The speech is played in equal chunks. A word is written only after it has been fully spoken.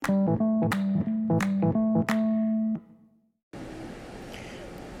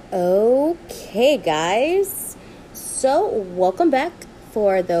Okay, guys. So, welcome back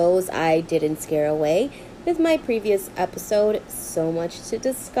for those I didn't scare away with my previous episode. So much to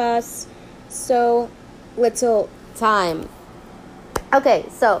discuss. So little time. Okay,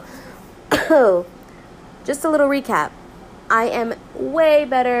 so just a little recap. I am way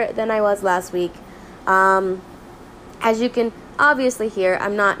better than I was last week. As you can obviously hear,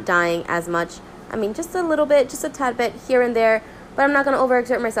 I'm not dying as much. I mean, just a little bit, just a tad bit here and there. But I'm not going to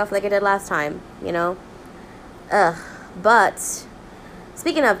overexert myself like I did last time, you know? But,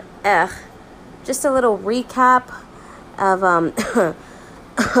 speaking of just a little recap of,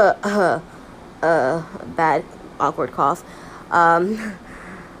 bad, awkward cough.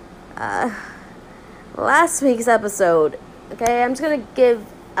 Last week's episode, okay? I'm just going to give,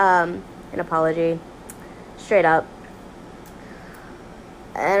 an apology. Straight up.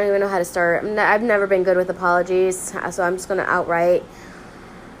 I don't even know how to start. I've never been good with apologies, so I'm just going to outright.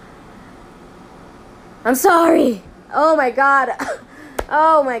 I'm sorry. Oh my God.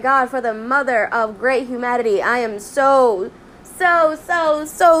 Oh my God, for the mother of great humanity. I am so sorry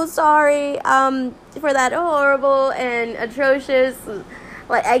for that horrible and atrocious.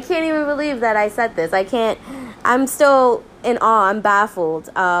 Like, I can't even believe that I said this. I'm still in awe. I'm baffled.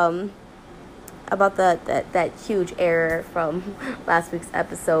 About that huge error from last week's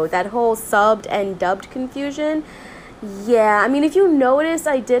episode. That whole subbed and dubbed confusion. Yeah, I mean, if you notice,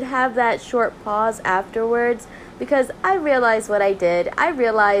 I did have that short pause afterwards because I realized what I did. I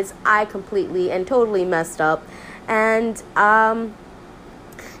realized I completely and totally messed up. And, yeah,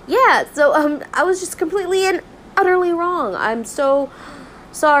 so I was just completely and utterly wrong. I'm so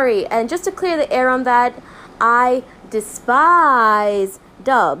sorry. And just to clear the air on that, I despise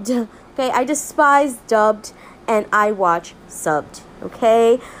dubbed. Okay, I despise dubbed and I watch subbed,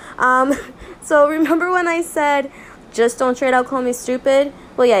 okay? So remember when I said, just don't straight out call me stupid?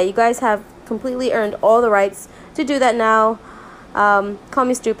 Well, yeah, you guys have completely earned all the rights to do that now. Call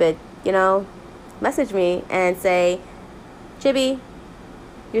me stupid, you know? Message me and say, Chibi,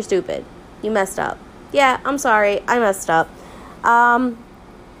 you're stupid. You messed up. Yeah, I'm sorry, I messed up.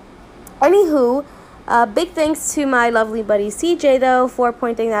 Anywho, big thanks to my lovely buddy CJ, though, for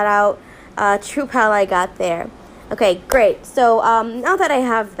pointing that out. True pal I got there. Okay, great. So, now that I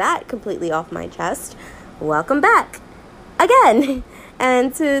have that completely off my chest, welcome back again.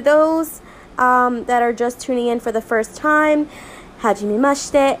 And to those that are just tuning in for the first time, Hajime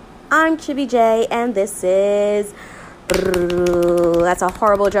Mashite, I'm Chibi J, and this is... That's a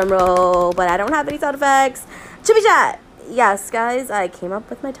horrible drum roll, but I don't have any sound effects. Chibi Chat! Yes, guys, I came up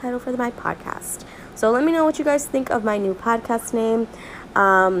with my title for my podcast. So let me know what you guys think of my new podcast name.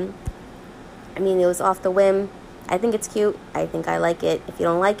 I mean, it was off the whim. I think it's cute. I think I like it. If you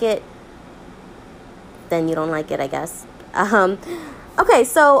don't like it, then you don't like it, I guess. Okay,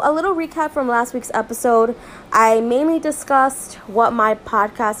 so a little recap from last week's episode. I mainly discussed what my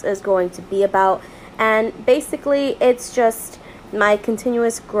podcast is going to be about. And basically, it's just my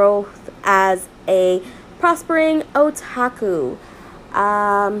continuous growth as a prospering otaku.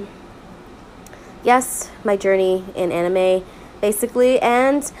 Yes, my journey in anime, basically,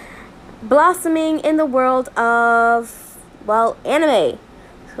 and blossoming in the world of, well, anime.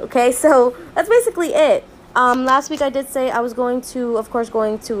 Okay, so that's basically it. Last week I did say I was going to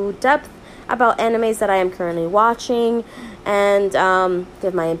depth about animes that I am currently watching and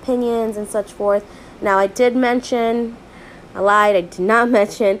give my opinions and such forth. Now, I did mention, I lied, I did not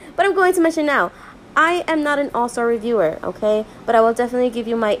mention, but I'm going to mention now. I am not an all-star reviewer, okay? But I will definitely give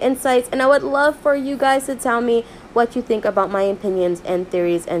you my insights, and I would love for you guys to tell me what you think about my opinions and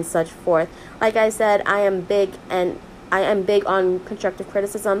theories and such forth. Like I said, I am big on constructive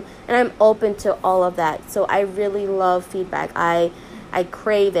criticism, and I'm open to all of that. So I really love feedback. I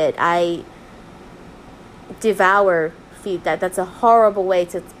crave it. I devour feedback. That's a horrible way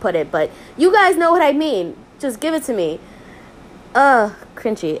to put it, but you guys know what I mean. Just give it to me.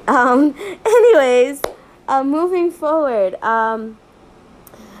 Cringy. Anyways, moving forward,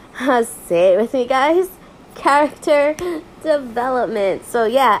 say it with me, guys. Character development. So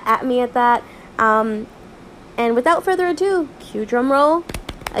yeah, at me at that. And without further ado, cue drum roll.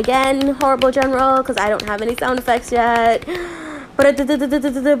 Again, horrible drum roll because I don't have any sound effects yet.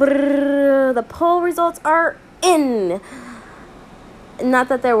 The poll results are in. Not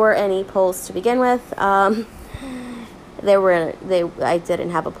that there were any polls to begin with. I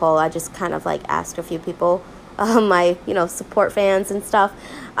didn't have a poll. I just kind of like asked a few people, my support fans and stuff.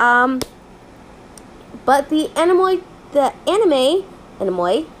 But the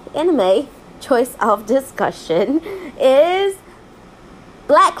anime choice of discussion is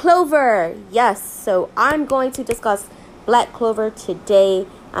Black Clover. Yes, so I'm going to discuss Black Clover today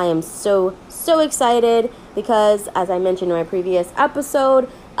I am so excited because, as I mentioned in my previous episode,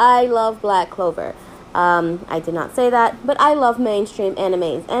 I love Black Clover. I did not say that, but I love mainstream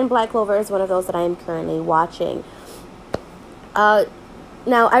animes, and Black Clover is one of those that I am currently watching. Now,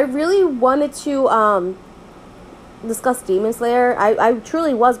 I really wanted to discuss Demon Slayer. I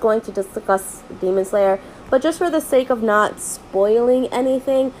truly was going to discuss Demon Slayer, but just for the sake of not spoiling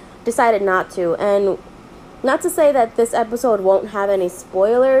anything, decided not to. And not to say that this episode won't have any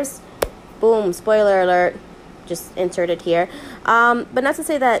spoilers. Boom, spoiler alert. Just inserted here. But not to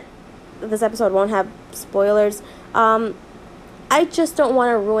say that this episode won't have spoilers. I just don't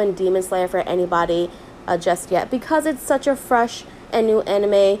want to ruin Demon Slayer for anybody just yet, because it's such a fresh and new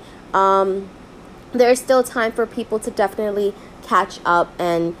anime. There's still time for people to definitely catch up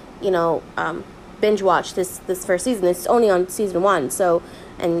and, binge watch this first season. It's only on season 1, so,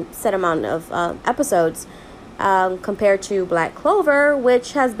 and set amount of episodes, compared to Black Clover,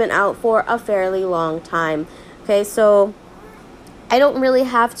 which has been out for a fairly long time. Okay, so I don't really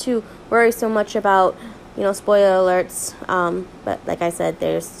have to worry so much about, spoiler alerts, but like I said,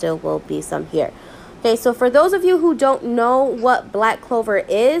 there still will be some here. Okay, so for those of you who don't know what Black Clover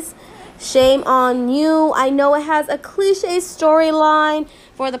is, shame on you. I know it has a cliche storyline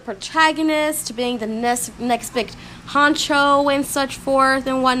for the protagonist being the next big honcho and such forth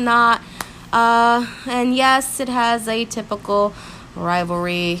and whatnot. And yes, it has a typical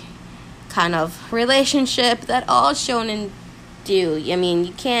rivalry kind of relationship that all shonen do. I mean,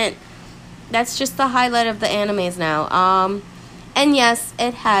 you can't... That's just the highlight of the animes now. And yes,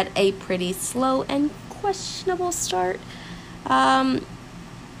 it had a pretty slow and questionable start.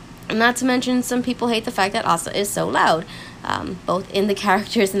 Not to mention, some people hate the fact that Asa is so loud, both in the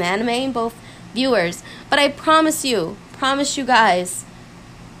characters in the anime and both viewers. But I promise you guys,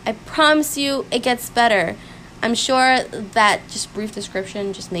 I promise you it gets better. I'm sure that just brief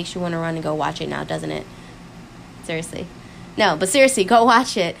description just makes you want to run and go watch it now, doesn't it? Seriously. No, but seriously, go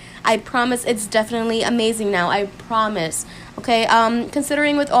watch it. I promise it's definitely amazing now. I promise. Okay,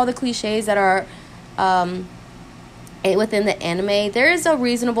 considering with all the cliches that are within the anime, there is a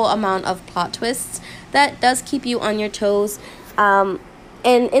reasonable amount of plot twists that does keep you on your toes. And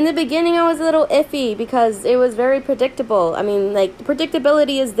in the beginning, I was a little iffy because it was very predictable. I mean, like,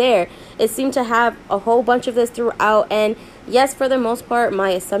 predictability is there. It seemed to have a whole bunch of this throughout. And yes, for the most part,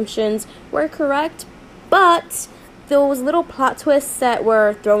 my assumptions were correct. But those little plot twists that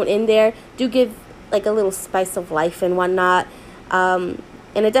were thrown in there do give, like, a little spice of life and whatnot. And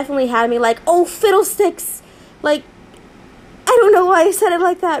it definitely had me like, oh, fiddlesticks! Like, I don't know why I said it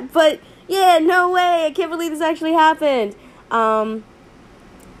like that, but yeah, no way, I can't believe this actually happened.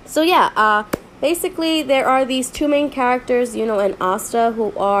 So yeah, basically there are these two main characters, Yuno and Asta,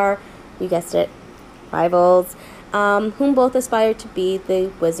 who are, you guessed it, rivals, whom both aspire to be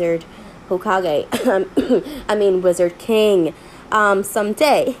the wizard Hokage, Wizard King,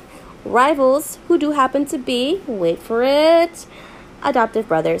 someday. Rivals who do happen to be, wait for it, adoptive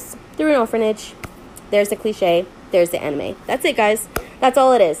brothers through an orphanage. There's the cliche, there's the anime. That's it, guys. That's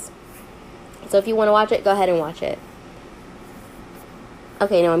all it is. So if you want to watch it, go ahead and watch it.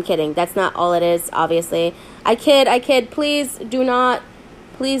 Okay, no, I'm kidding. That's not all it is, obviously. I kid. Please do not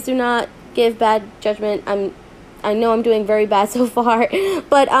give bad judgment. I know I'm doing very bad so far,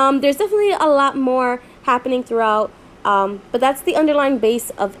 but there's definitely a lot more happening throughout. But that's the underlying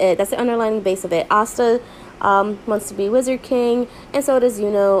base of it. Asta wants to be Wizard King, and so does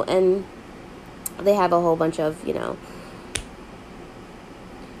Yuno, and they have a whole bunch of,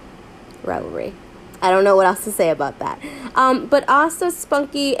 rivalry. I don't know what else to say about that. But Asta's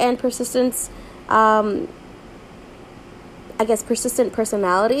spunky and persistent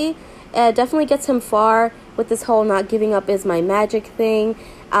personality definitely gets him far with this whole not giving up is my magic thing.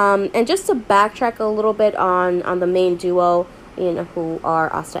 And just to backtrack a little bit on the main duo, who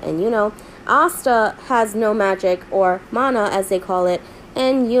are Asta and Yuno. Asta has no magic, or mana as they call it,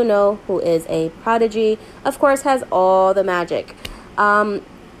 and Yuno, who is a prodigy, of course has all the magic.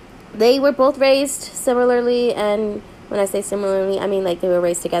 They were both raised similarly, and when I say similarly, I mean like they were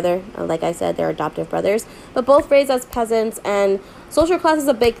raised together. Like I said, they're adoptive brothers, but both raised as peasants, and social class is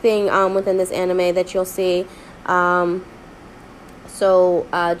a big thing within this anime that you'll see. So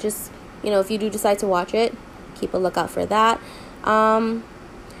just, if you do decide to watch it, keep a lookout for that.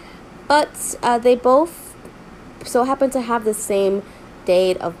 But they both so happen to have the same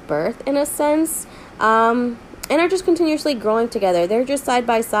date of birth in a sense, and are just continuously growing together. They're just side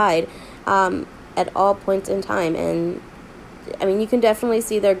by side at all points in time, and I mean, you can definitely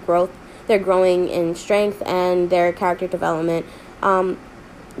see their growth. They're growing in strength and their character development.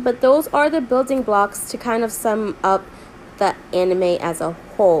 But those are the building blocks to kind of sum up the anime as a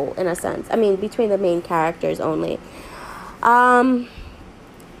whole, in a sense. I mean, between the main characters only.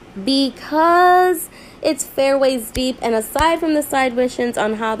 Because it's fairways deep, and aside from the side missions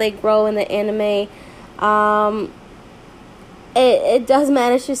on how they grow in the anime, it does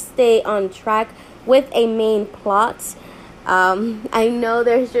manage to stay on track with a main plot. I know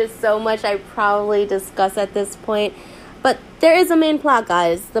there's just so much I probably discuss at this point, but there is a main plot,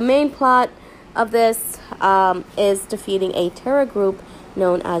 guys. The main plot of this is defeating a terror group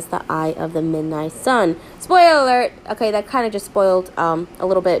known as the Eye of the Midnight Sun. Spoiler alert. Okay, that kind of just spoiled a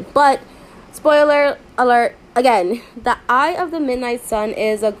little bit, but spoiler alert again. The Eye of the Midnight Sun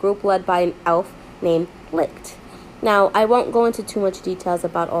is a group led by an elf named Licht. Now, I won't go into too much details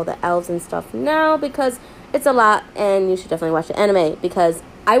about all the elves and stuff now because it's a lot, and you should definitely watch the anime because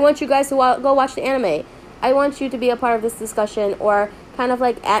I want you guys to go watch the anime. I want you to be a part of this discussion, or kind of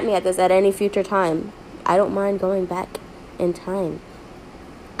like at me at this at any future time. I don't mind going back in time.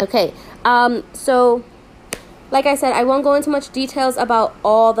 Okay, so like I said, I won't go into much details about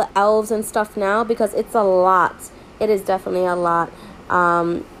all the elves and stuff now because it's a lot. It is definitely a lot.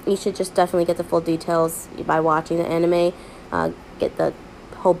 You should just definitely get the full details by watching the anime. Get the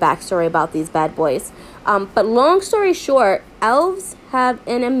whole backstory about these bad boys. But long story short, elves have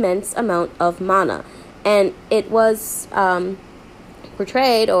an immense amount of mana. And it was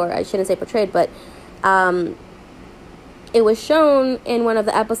portrayed, or I shouldn't say portrayed, but it was shown in one of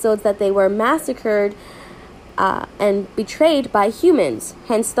the episodes that they were massacred and betrayed by humans.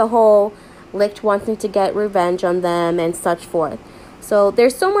 Hence the whole Licht wanting to get revenge on them and such forth. So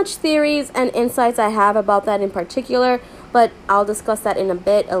there's so much theories and insights I have about that in particular, but I'll discuss that in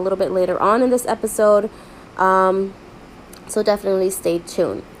a little bit later on in this episode. So definitely stay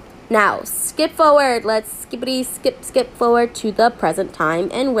tuned. Now, skip forward. Let's skip forward to the present time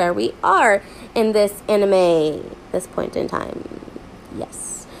and where we are in this anime, this point in time.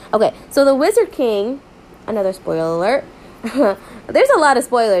 Yes. Okay, so the Wizard King, another spoiler alert. There's a lot of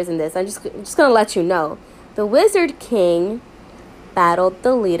spoilers in this. I'm just going to let you know. The Wizard King battled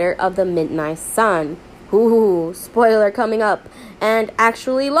the leader of the Midnight Sun. Ooh, spoiler coming up. And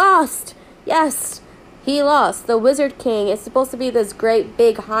actually lost. Yes, he lost. The Wizard King is supposed to be this great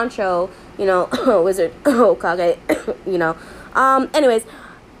big honcho, wizard, Kage, anyways,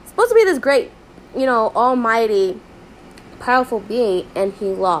 supposed to be this great, almighty, powerful being, and he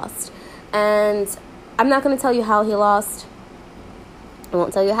lost. And I'm not going to tell you how he lost. I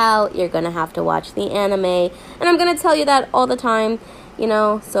won't tell you how. You're going to have to watch the anime. And I'm going to tell you that all the time,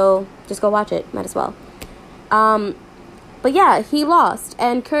 so just go watch it. Might as well. But yeah, he lost.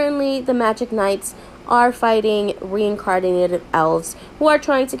 And currently the Magic Knights are fighting reincarnated elves who are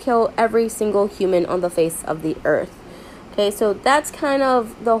trying to kill every single human on the face of the earth. Okay, so that's kind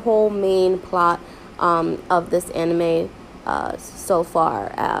of the whole main plot of this anime so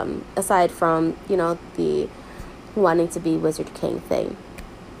far. Aside from, the wanting to be Wizard King thing.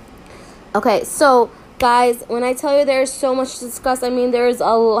 Okay, so guys, when I tell you there's so much to discuss, I mean there is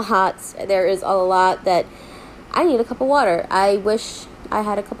a lot that I need a cup of water. I wish I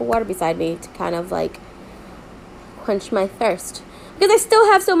had a cup of water beside me to kind of like quench my thirst, because I still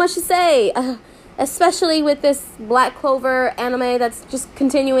have so much to say, especially with this Black Clover anime that's just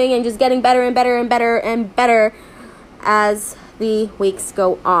continuing and just getting better and better and better and better as the weeks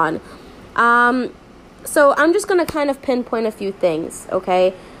go on. So I'm just going to kind of pinpoint a few things,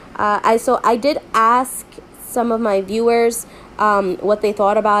 okay? I did ask some of my viewers what they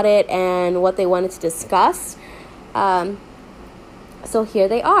thought about it and what they wanted to discuss. So here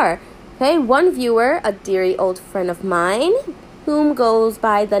they are. Okay, one viewer, a dearie old friend of mine, whom goes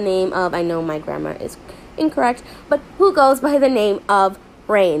by the name of, I know my grammar is incorrect, but who goes by the name of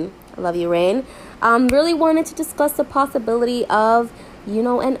Rain. I love you, Rain. Really wanted to discuss the possibility of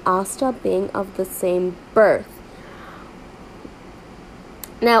Yuno and Asta being of the same birth.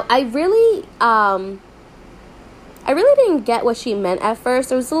 Now, I really didn't get what she meant at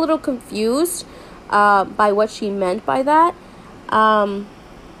first. I was a little confused by what she meant by that.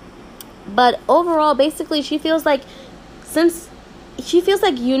 But overall, basically, she feels like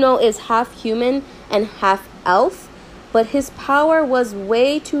Yuno is half human and half elf, but his power was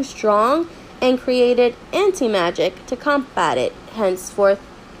way too strong and created anti-magic to combat it, henceforth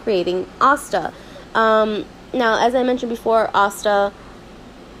creating Asta. Now, as I mentioned before, Asta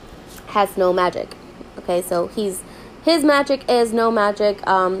has no magic. Okay, so his magic is no magic,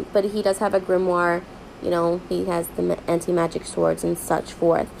 but he does have a grimoire. He has the anti-magic swords and such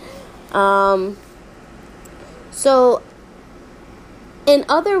forth. So, in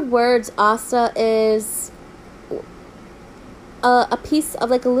other words, Asta is a piece of,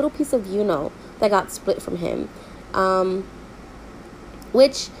 like, a little piece of Yuno that got split from him.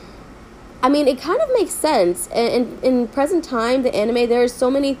 which, I mean, it kind of makes sense. And in present time, the anime, there are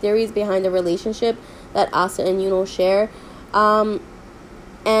so many theories behind the relationship that Asta and Yuno share, and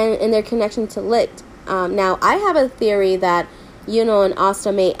in their connection to Licht. Now, I have a theory that Yuno and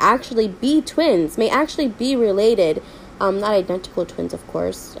Asta may actually be twins, may actually be related. Not identical twins, of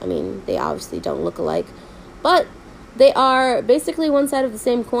course. I mean, they obviously don't look alike. But they are basically one side of the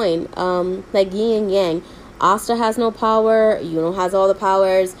same coin, like yin and yang. Asta has no power, Yuno has all the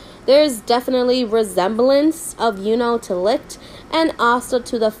powers. There's definitely resemblance of Yuno to Licht, and Asta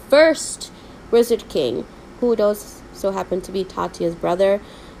to the first Wizard King, who does so happen to be Tatia's brother.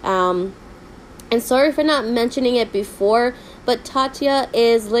 And sorry for not mentioning it before, but Tatia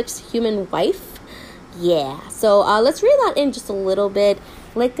is Licht's human wife. Yeah, so let's read that in just a little bit.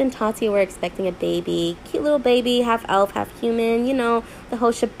 Licht and Tatia were expecting a baby. Cute little baby, half elf, half human, you know, the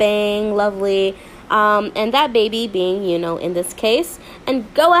whole shebang, lovely. And that baby being, you know, in this case.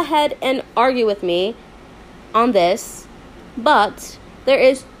 And go ahead and argue with me on this. But there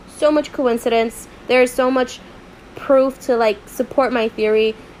is so much coincidence. There is so much proof to, like, support my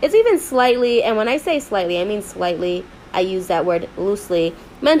theory. It's even slightly, and when I say slightly, I mean slightly. I use that word loosely.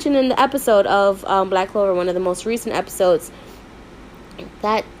 Mentioned in the episode of Black Clover, one of the most recent episodes,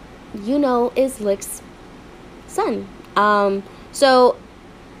 that Yuno is Licht's son. So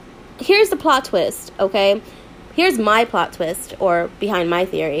here's the plot twist, okay? Here's my plot twist, or behind my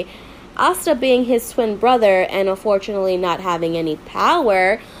theory. Asta being his twin brother and unfortunately not having any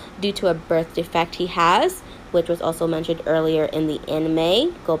power due to a birth defect he has, which was also mentioned earlier in the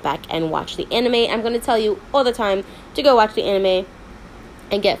anime. Go back and watch the anime. I'm going to tell you all the time to go watch the anime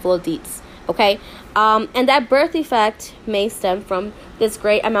and get full deets, okay? And that birth defect may stem from this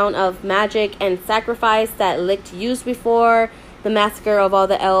great amount of magic and sacrifice that Licht used before the massacre of all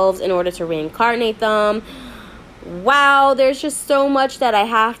the elves in order to reincarnate them. Wow, there's just so much that I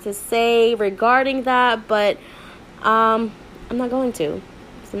have to say regarding that, but I'm not going to.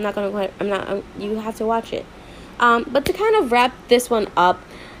 You have to watch it. But to kind of wrap this one up,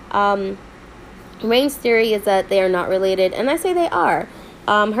 Rain's theory is that they are not related, and I say they are.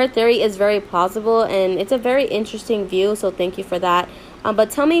 Her theory is very plausible, and it's a very interesting view, so thank you for that.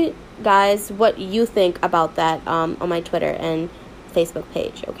 But tell me, guys, what you think about that on my Twitter and Facebook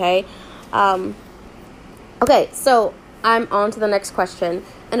page, okay? Okay, so I'm on to the next question.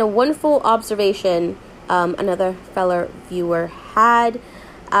 And a wonderful observation another fellow viewer had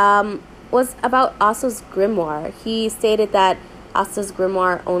was about Asta's grimoire. He stated that Asta's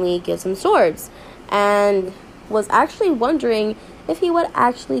grimoire only gives him swords, and was actually wondering if he would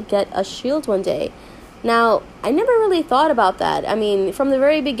actually get a shield one day. Now, I never really thought about that. I mean, from the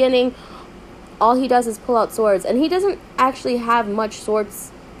very beginning, all he does is pull out swords, and he doesn't actually have much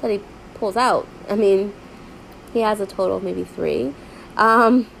swords that he pulls out. I mean, he has a total of maybe 3.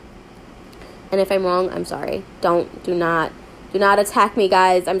 And if I'm wrong, I'm sorry. Do not attack me,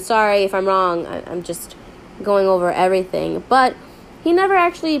 guys. I'm sorry if I'm wrong. I'm just going over everything. But he never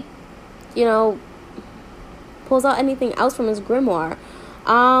actually, pulls out anything else from his grimoire.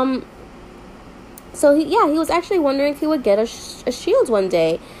 So he was actually wondering if he would get a shield one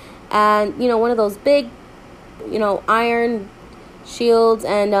day. And, one of those big, iron shields.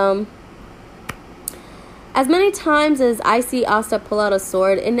 And as many times as I see Asta pull out a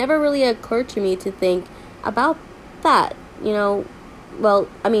sword, it never really occurred to me to think about that. Well,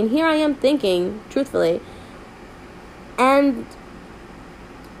 I mean, here I am thinking, truthfully. And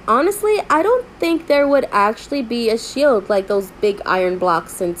honestly, I don't think there would actually be a shield like those big iron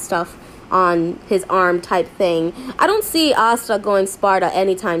blocks and stuff on his arm type thing. I don't see Asta going Sparta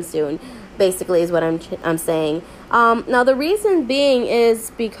anytime soon, basically, is what I'm saying. Now, the reason being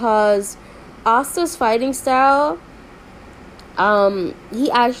is because Asta's fighting style,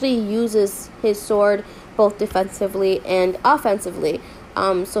 he actually uses his sword both defensively and offensively.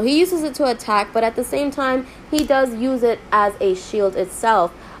 So he uses it to attack, but at the same time, he does use it as a shield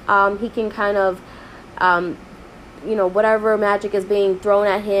itself. He can kind of, whatever magic is being thrown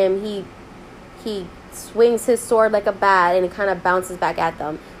at him, he swings his sword like a bat, and it kind of bounces back at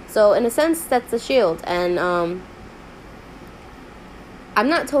them. So in a sense, that's a shield. And I'm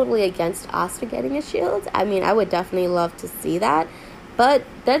not totally against Asta getting a shield. I mean, I would definitely love to see that. But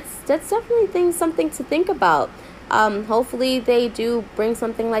that's definitely something to think about. Hopefully they do bring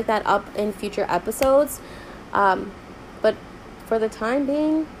something like that up in future episodes. But for the time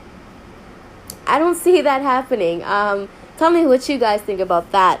being, I don't see that happening. Tell me what you guys think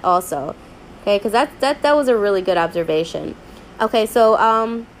about that also. Okay, because that was a really good observation. Okay,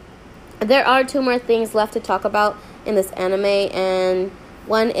 so there are 2 more things left to talk about in this anime, and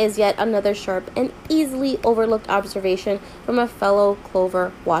One is yet another sharp and easily overlooked observation from a fellow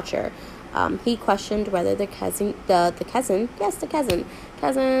Clover watcher. He questioned whether the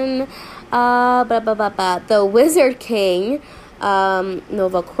Wizard King,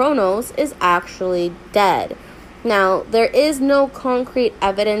 Nova Chronos, is actually dead. Now, there is no concrete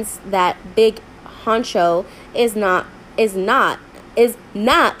evidence that Big Honcho is not, I'm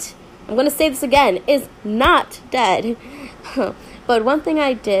going to say this again, is not dead. But one thing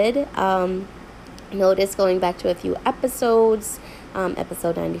I did notice going back to a few episodes,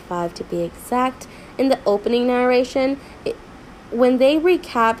 episode 95 to be exact, in the opening narration, when they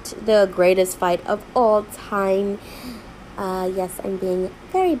recapped the greatest fight of all time, yes, I'm being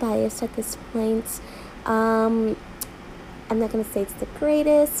very biased at this point. I'm not going to say it's the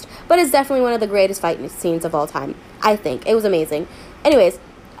greatest, but it's definitely one of the greatest fight scenes of all time, I think. It was amazing. Anyways,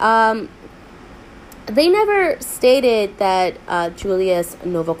 they never stated that Julius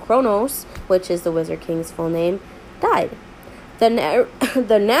Novachronos, which is the Wizard King's full name, died. The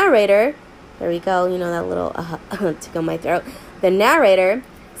narrator, there we go, you know, that little tickle my throat. The narrator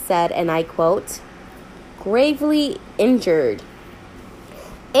said, and I quote, gravely injured.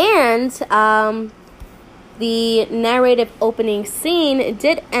 And the narrative opening scene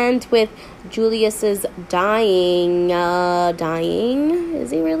did end with Julius's dying. Dying? Is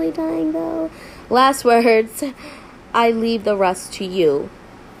he really dying, though? Last words, I leave the rest to you.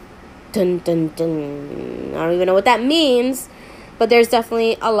 Dun, dun, dun. I don't even know what that means, but there's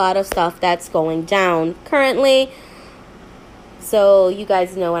definitely a lot of stuff that's going down currently. So you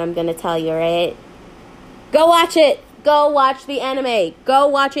guys know what I'm going to tell you, right? Go watch it. Go watch the anime. Go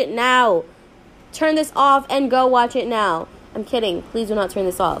watch it now. Turn this off and go watch it now. I'm kidding. Please do not turn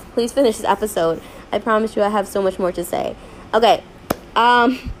this off. Please finish this episode. I promise you I have so much more to say. Okay.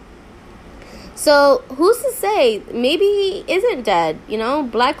 So who's to say? Maybe he isn't dead. You know,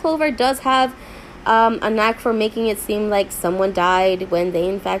 Black Clover does have a knack for making it seem like someone died when they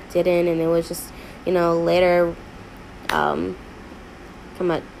in fact didn't, and it was just, you know, later come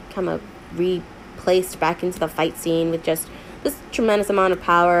replaced back into the fight scene with just this tremendous amount of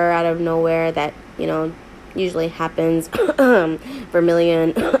power out of nowhere that, you know, usually happens.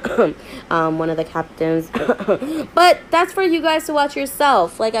 Vermilion, one of the captains. But that's for you guys to watch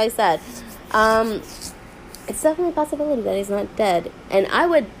yourself. Like I said, it's definitely a possibility that he's not dead. And I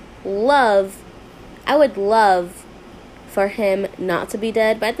would love for him not to be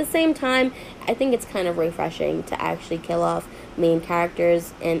dead. But at the same time, I think it's kind of refreshing to actually kill off main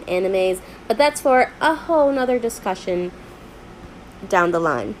characters in animes. But that's for a whole nother discussion down the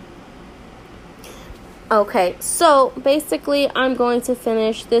line. Okay, so basically I'm going to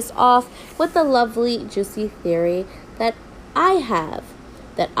finish this off with the lovely juicy theory that I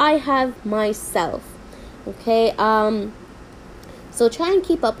have myself. Okay, so try and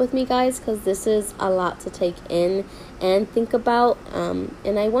keep up with me, guys, because this is a lot to take in and think about.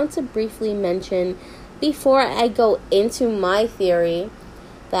 And I want to briefly mention before I go into my theory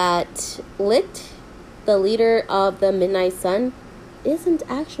that Licht, the leader of the Midnight Sun, isn't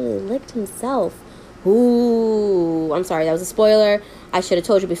actually Licht himself. Ooh, I'm sorry, that was a spoiler. I should have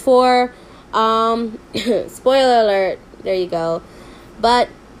told you before. Spoiler alert. There you go. But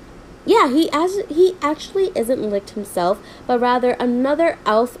yeah, he actually isn't Licht himself, but rather another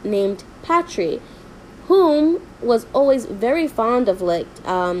elf named Patry, whom was always very fond of Licht.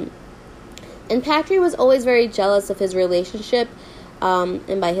 And Patry was always very jealous of his relationship.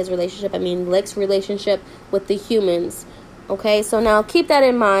 And by his relationship, I mean Licht's relationship with the humans. Okay, so now keep that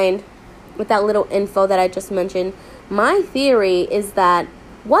in mind with that little info that I just mentioned. My theory is that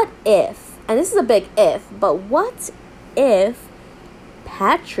what if, and this is a big if, but what if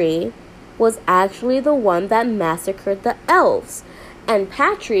Patry was actually the one that massacred the elves and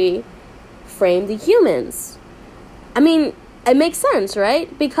Patry framed the humans? I mean, it makes sense,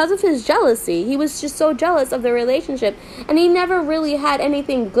 right? Because of his jealousy. He was just so jealous of the relationship, and he never really had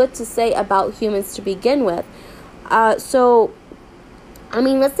anything good to say about humans to begin with. So, I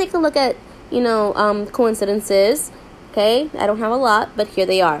mean, let's take a look at, coincidences. Okay, I don't have a lot, but here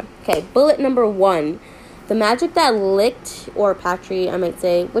they are. Okay, bullet number 1. The magic that Licht, or Patry, I might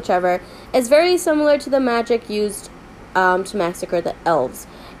say, whichever, is very similar to the magic used to massacre the elves.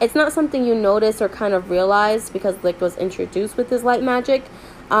 It's not something you notice or kind of realize because Licht was introduced with his light magic.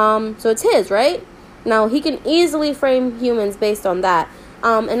 So it's his, right? Now, he can easily frame humans based on that.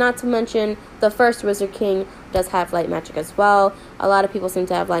 And not to mention, the first Wizard King does have light magic as well. A lot of people seem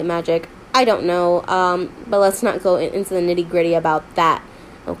to have light magic. I don't know, but let's not go into the nitty-gritty about that,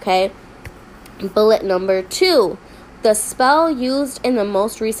 okay? Bullet number 2. The spell used in the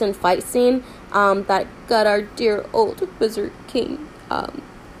most recent fight scene that got our dear old Wizard King um,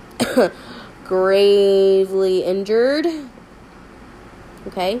 gravely injured.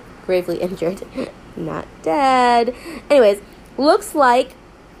 Okay, gravely injured, not dead. Anyways, looks like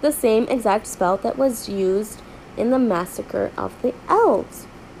the same exact spell that was used in the massacre of the elves.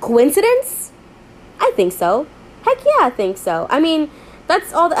 Coincidence? I think so. Heck yeah, I think so. I mean,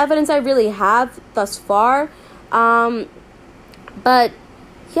 that's all the evidence I really have thus far. But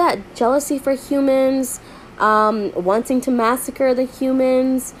yeah, jealousy for humans, wanting to massacre the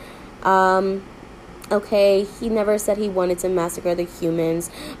humans. Okay, he never said he wanted to massacre the humans,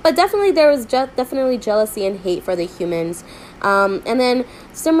 but definitely there was definitely jealousy and hate for the humans. And then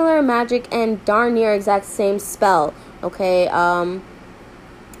similar magic and darn near exact same spell. Okay,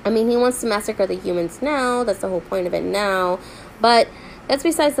 I mean, he wants to massacre the humans now. That's the whole point of it now. But that's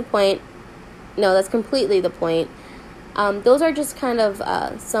besides the point. No, that's completely the point. Those are just kind of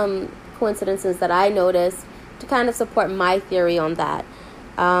some coincidences that I noticed to kind of support my theory on that.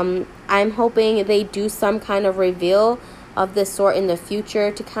 I'm hoping they do some kind of reveal of this sort in the future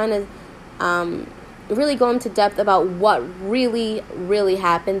to kind of really go into depth about what really, really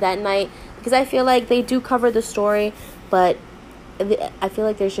happened that night. Because I feel like they do cover the story, but I feel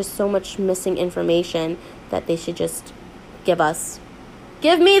like there's just so much missing information that they should just give us.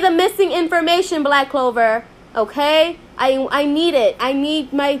 Give me the missing information, Black Clover. Okay? I need it. I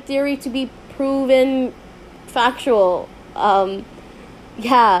need my theory to be proven factual.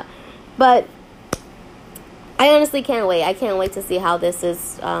 Yeah. But I honestly can't wait. I can't wait to see how this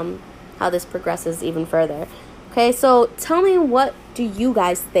is how this progresses even further. Okay, so tell me, what do you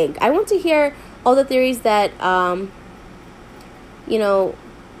guys think? I want to hear all the theories that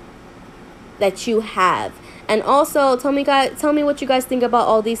that you have. And also tell me what you guys think about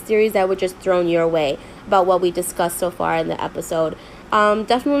all these theories that were just thrown your way about what we discussed so far in the episode.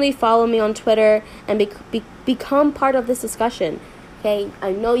 Definitely follow me on Twitter and become part of this discussion. Okay,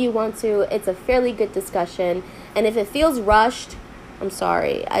 I know you want to. It's a fairly good discussion. And if it feels rushed, I'm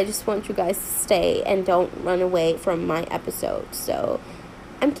sorry. I just want you guys to stay and don't run away from my episode. So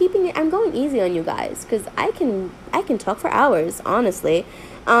I'm going easy on you guys because I can talk for hours, honestly.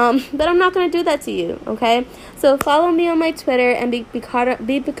 But I'm not gonna do that to you, okay? So follow me on my Twitter and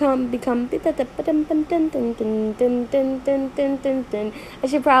become. I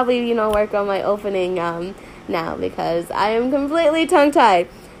should probably work on my opening now because I am completely tongue-tied.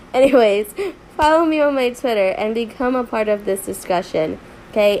 Anyways, follow me on my Twitter and become a part of this discussion,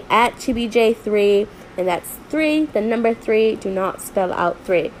 okay? At ChibiJ3, and that's 3, the number 3. Do not spell out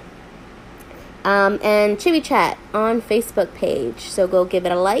 3. And Chibi Chat on Facebook page. So go give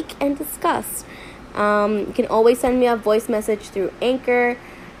it a like and discuss. You can always send me a voice message through Anchor.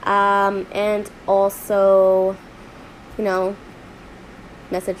 And also,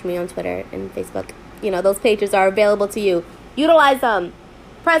 message me on Twitter and Facebook. Those pages are available to you. Utilize them.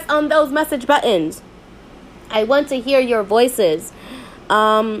 Press on those message buttons. I want to hear your voices.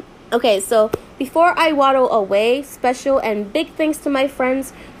 Okay, so before I waddle away, special and big thanks to my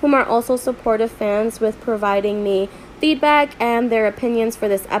friends whom are also supportive fans with providing me feedback and their opinions for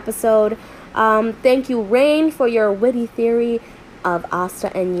this episode. Thank you, Rain, for your witty theory of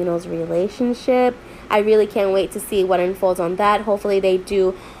Asta and Yuno's relationship. I really can't wait to see what unfolds on that. Hopefully they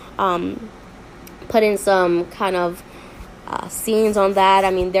do put in some kind of scenes on that.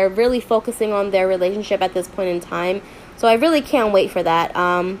 I mean, they're really focusing on their relationship at this point in time. So I really can't wait for that.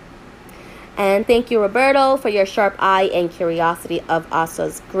 And thank you, Roberto, for your sharp eye and curiosity of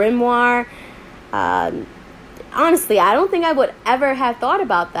Asa's grimoire. Honestly, I don't think I would ever have thought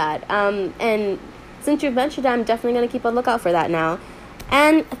about that. And since you've mentioned it, I'm definitely going to keep a lookout for that now.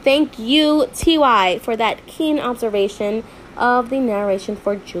 And thank you, TY, for that keen observation of the narration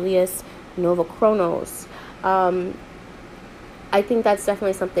for Julius Novachronos. I think that's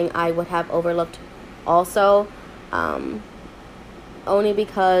definitely something I would have overlooked also. Only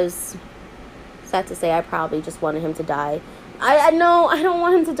because, sad to say, I probably just wanted him to die. I know I don't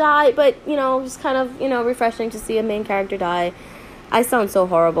want him to die, but, just kind of, refreshing to see a main character die. I sound so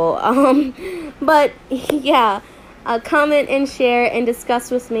horrible. But, yeah, comment and share and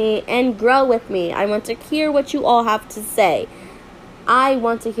discuss with me and grow with me. I want to hear what you all have to say.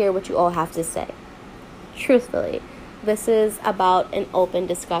 Truthfully. This is about an open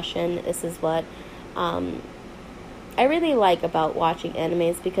discussion. This is what I really like about watching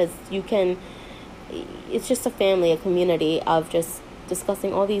animes, because it's just a family, a community of just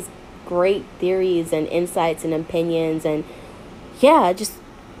discussing all these great theories and insights and opinions, and just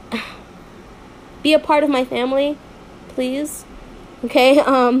be a part of my family, please. Okay,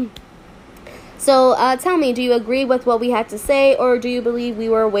 so tell me, do you agree with what we had to say, or do you believe we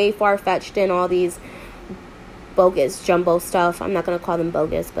were way far-fetched in all these bogus jumbo stuff. I'm not going to call them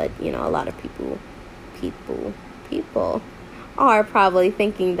bogus, but, you know, a lot of people are probably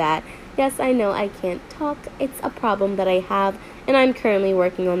thinking that. Yes, I know I can't talk. It's a problem that I have, and I'm currently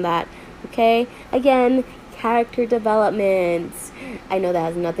working on that. Okay? Again, character development. I know that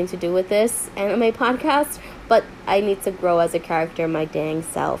has nothing to do with this anime podcast, but I need to grow as a character my dang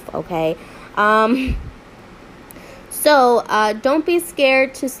self, okay? So, don't be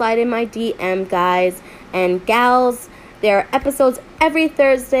scared to slide in my DM, guys and gals. There are episodes every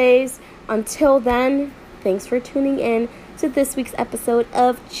Thursdays. Until then, thanks for tuning in to this week's episode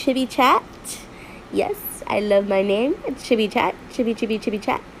of Chibi Chat. Yes, I love my name. It's Chibi Chat. Chibi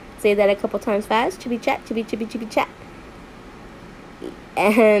Chat. Say that a couple times fast. Chibi Chat. Chibi Chat.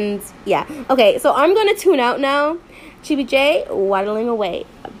 And, yeah. Okay, so I'm going to tune out now. Chibi J, waddling away.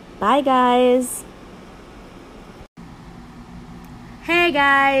 Bye, guys. Hey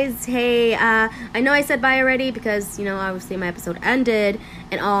guys, hey, I know I said bye already because, you know, obviously my episode ended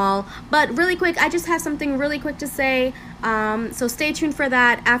and all, but really quick, I just have something really quick to say, so stay tuned for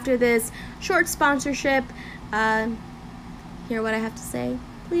that after this short sponsorship. Hear what I have to say,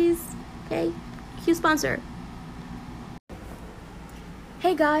 please. Okay, cue sponsor.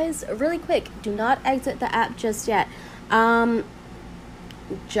 Hey guys, really quick, do not exit the app just yet.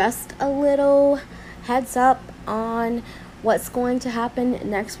 Just a little heads up on what's going to happen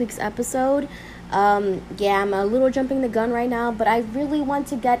next week's episode. Yeah, I'm a little jumping the gun right now, but I really want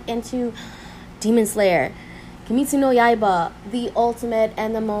to get into Demon Slayer, Kimetsu no Yaiba, the ultimate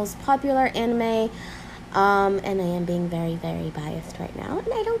and the most popular anime. And I am being very, very biased right now,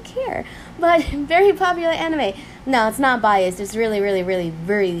 and I don't care, but very popular anime. No, it's not biased. It's really, really, really,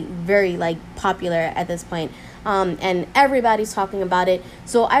 very, very, like, popular at this point. And everybody's talking about it.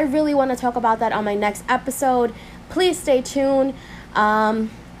 So I really want to talk about that on my next episode. Please stay tuned.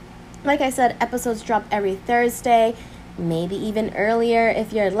 Like I said, episodes drop every Thursday, maybe even earlier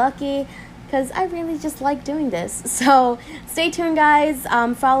if you're lucky, because I really just like doing this. So stay tuned, guys.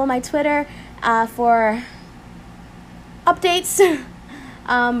 Follow my Twitter for updates,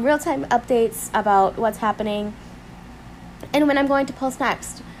 real-time updates about what's happening and when I'm going to post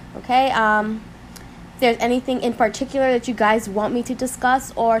next. Okay? If there's anything in particular that you guys want me to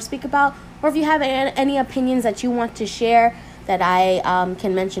discuss or speak about, or if you have any opinions that you want to share that I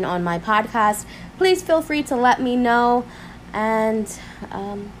can mention on my podcast, please feel free to let me know and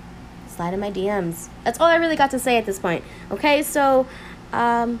slide in my DMs. That's all I really got to say at this point. Okay, so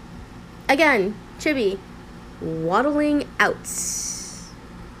again, Chibi, waddling out.